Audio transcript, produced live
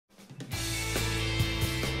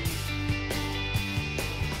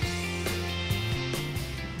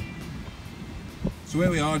So here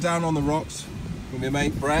we are down on the rocks with my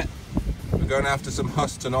mate Brett. We're going after some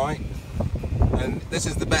huss tonight, and this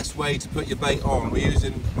is the best way to put your bait on. We're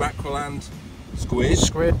using mackerel and squid.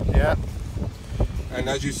 Squid, yeah. And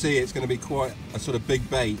as you see, it's going to be quite a sort of big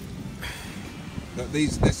bait. But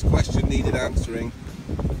this question needed answering,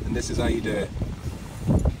 and this is how you do it.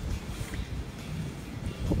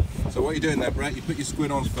 So what are you doing there, Brett? You put your squid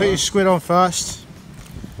on first. Put your squid on first.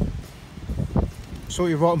 Sort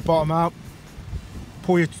your rotten bottom out.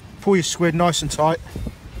 Pull your squid nice and tight.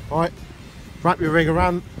 Right. Wrap your rig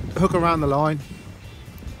around, hook around the line,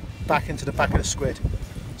 back into the back of the squid.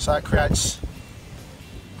 So it creates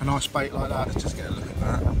a nice bait like that. Let's just get a look at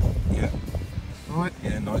that. Yeah. Right.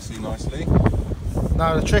 Yeah, nicely.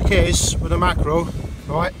 Now the trick is with the mackerel,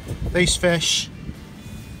 right? These fish,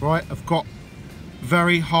 right, have got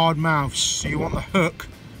very hard mouths, so you want the hook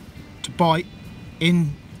to bite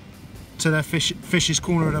in to their fish's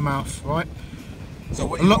corner of the mouth, right? So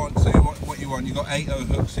what you want, you've got 8/0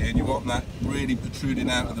 hooks here, and you want that really protruding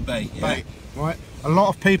out of the bait, yeah? Bait, right? A lot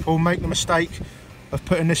of people make the mistake of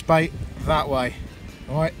putting this bait that way,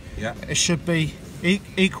 right? Yeah. It should be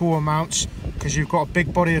equal amounts, because you've got a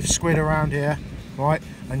big body of squid around here, right?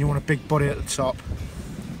 And you want a big body at the top.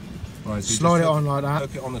 Right, so slide it on like that.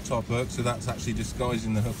 Hook it on the top hook, so that's actually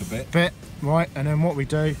disguising the hook a bit. Right, and then what we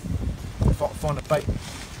do, if I find a bait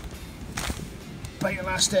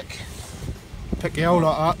elastic, pick the whole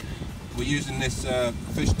lot up. We're using this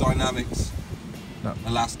Fish Dynamics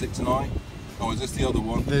elastic tonight. Oh, is this the other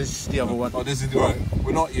one? This is the other one. Oh, this is the one.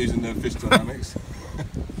 We're not using the Fish Dynamics.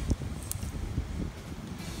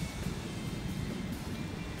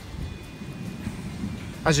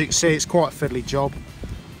 As you can see, it's quite a fiddly job,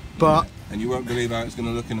 but and you won't believe how it's going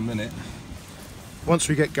to look in a minute. Once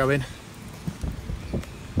we get going,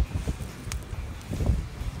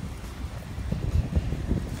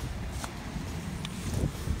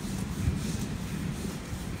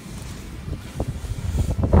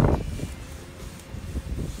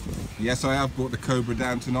 yes, I have brought the Cobra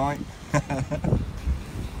down tonight. I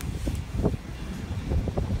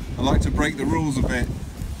like to break the rules a bit.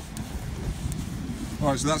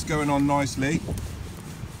 Alright, so that's going on nicely.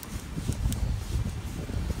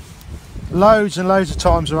 loads and loads of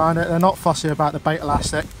times around it. They're not fussy about the bait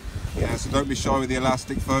elastic. Yeah, so don't be shy with the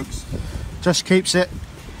elastic, folks. Just keeps it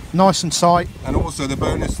nice and tight. And also the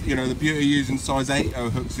bonus, you know, the beauty of using size 8/0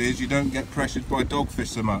 hooks is you don't get pressured by dogfish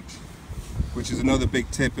so much, which is another big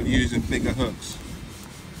tip of using bigger hooks.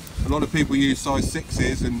 A lot of people use size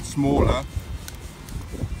 6s and smaller,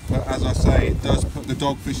 but as I say, it does put the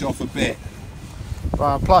dogfish off a bit.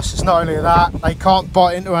 Plus, it's not only that, they can't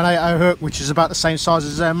bite into an 8/0 hook, which is about the same size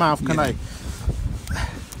as their mouth, can they?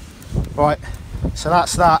 Right, so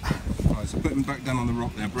that's that. Right, so put them back down on the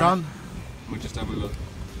rock there, Brett. Done. We'll just have a look.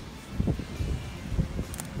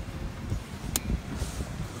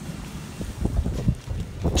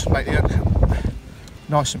 Just make the hook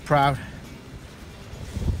nice and proud.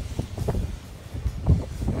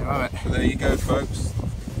 Right. So there you go, folks.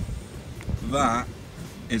 That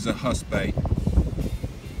is a huss bait.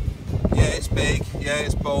 Yeah, it's big, yeah,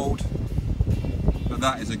 it's bold, but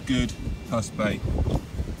that is a good huss bait.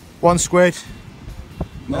 One squid.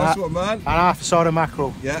 Nice one, man. And half a side of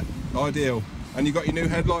mackerel. Yeah, ideal. And you got your new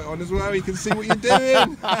headlight on as well, you can see what you're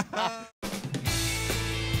doing.